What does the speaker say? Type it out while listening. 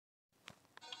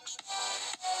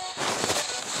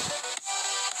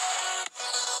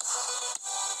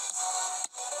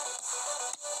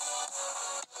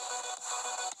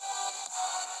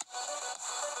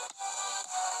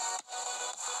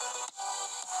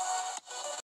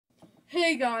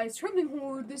Hey guys, Trembling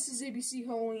Horde, this is ABC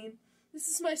Halloween. This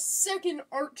is my second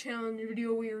art challenge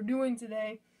video we are doing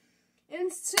today.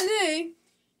 And today,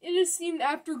 it is themed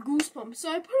after Goosebumps. So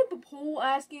I put up a poll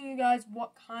asking you guys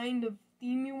what kind of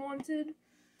theme you wanted.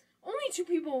 Only 2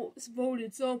 people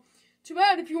voted, so too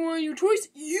bad if you wanted your choice.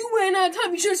 You ran out of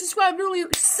time. You should have subscribed earlier.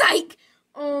 Psych!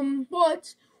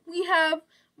 But we have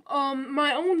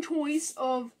my own choice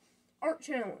of art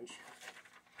challenge.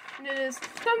 And it is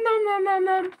dum dum dum dum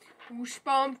dum.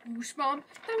 Goosebump, goosebump, dum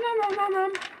dum dum dum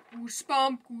dum.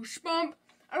 Goosebump, goosebump.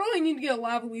 I really need to get a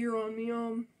lavalier on me,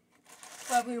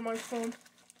 lavalier microphone.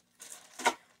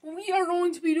 We are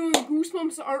going to be doing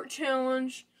Goosebumps art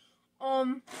challenge.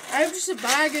 I have just a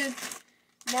bag of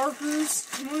markers.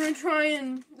 And we're gonna try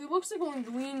and it looks like on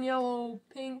green, yellow,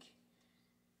 pink,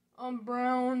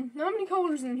 brown. Not many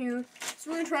colors in here. So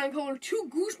we're gonna try and color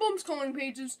 2 Goosebumps coloring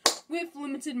pages with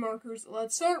limited markers.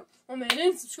 Let's start. 1 minute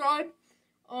in, subscribe.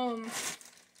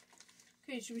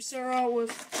 Okay, should we start out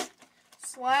with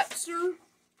Slapster?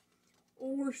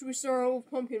 Or should we start out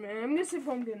with Pumpkin Man? I'm gonna say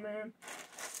Pumpkin Man.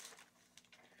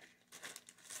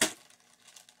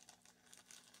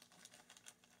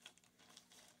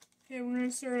 Okay, we're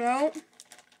gonna start out.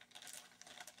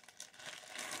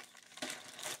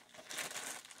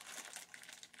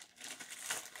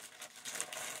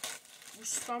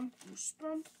 Goosebump,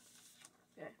 goosebump.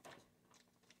 Okay.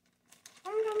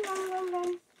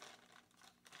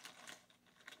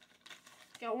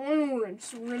 Got 1 orange,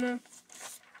 so we're gonna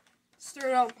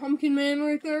start out Pumpkin Man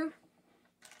right there.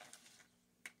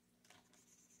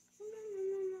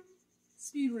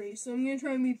 Speed race, so I'm gonna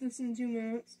try and beat this in 2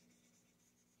 minutes.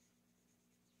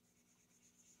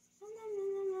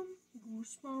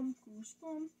 Goosebump,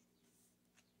 goosebump.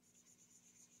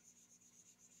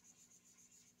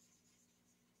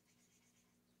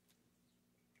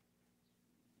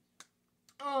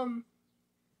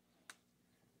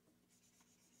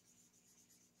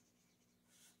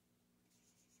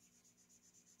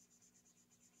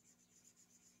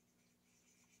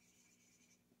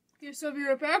 Okay, so I'll be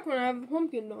right back when I have the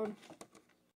pumpkin done.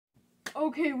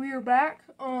 Okay, we are back.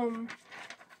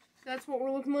 That's what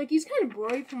we're looking like. He's kind of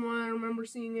bright from what I remember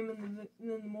seeing him in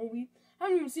the movie. I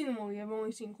haven't even seen the movie. I've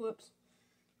only seen clips.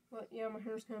 But yeah, my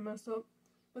hair's kind of messed up.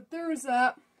 But there is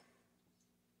that.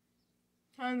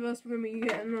 Kind of the best we're going to be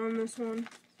getting on this one.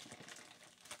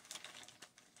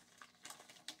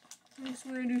 Next,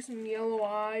 we're going to do some yellow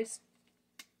eyes.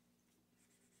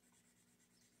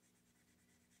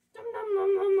 Dum dum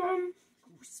dum dum dum.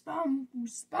 Goosebump,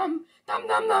 goosebump. Dum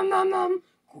dum dum dum dum.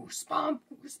 Goosebump,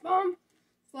 goosebump.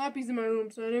 Slappy's in my room,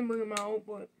 so I didn't bring him out,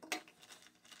 but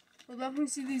I'll definitely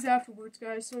see these afterwards,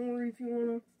 guys. So don't worry if you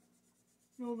want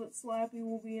to know that Slappy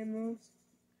will be in this.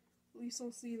 At least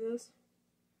I'll see this.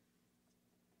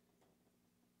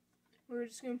 We're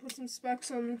just going to put some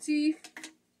specks on the teeth.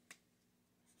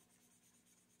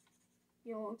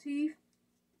 Yellow teeth.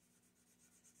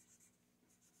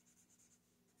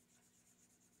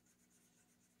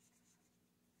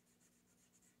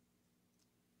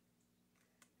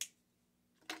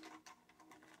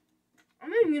 I'm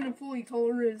not even going to fully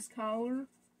color his collar.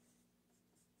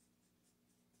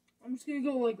 I'm just going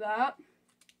to go like that.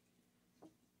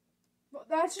 But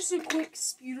that's just a quick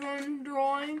speedrun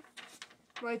drawing.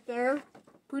 Right there.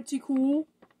 Pretty cool.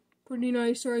 Pretty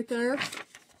nice right there.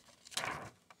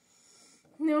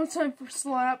 Now it's time for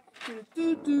Slap.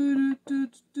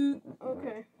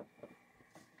 Okay.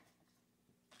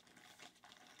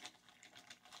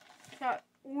 Got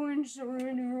orange that we're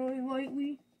going to do really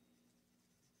lightly.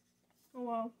 Oh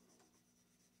wow.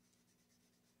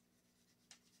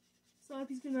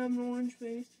 Slappy's going to have an orange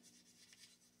face.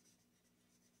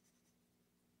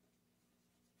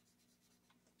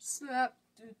 Slap.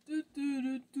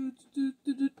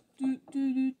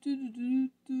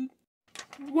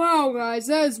 Wow, guys,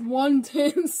 that is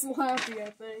 110 Slappy, I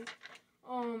think.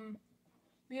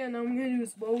 Yeah, now I'm gonna do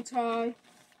his bow tie.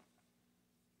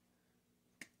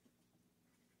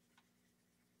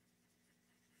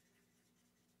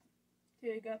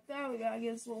 Okay, got that. We gotta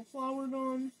get his little flower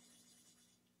done.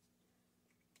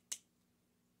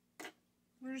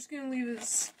 We're just gonna leave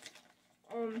his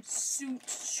suit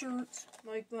shirt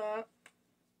like that.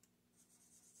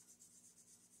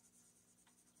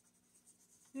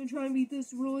 I'm gonna try and beat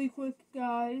this really quick,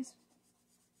 guys.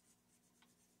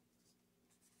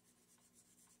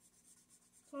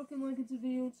 Talking like it's a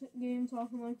video game,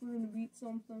 talking like we're gonna beat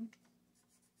something.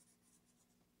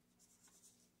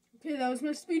 Okay, that was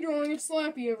my speed drawing of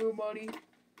Slappy, everybody.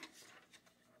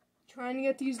 Trying to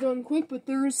get these done quick, but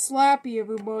there's Slappy,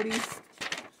 everybody.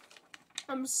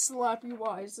 I'm Slappy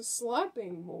Wise, the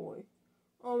slapping boy.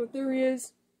 There he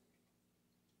is.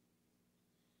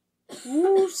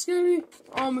 Ooh, skinny.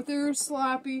 But they're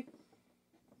slappy.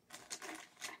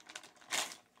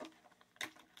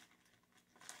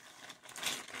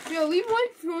 Yeah, leave a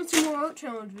like if you want some more art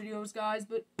challenge videos, guys.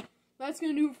 But that's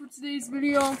gonna do it for today's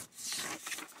video.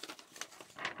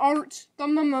 Art.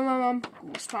 Goosebump.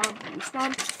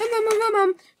 Goosebump.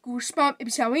 Goosebump. Goosebump.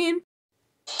 Ibis Halloween.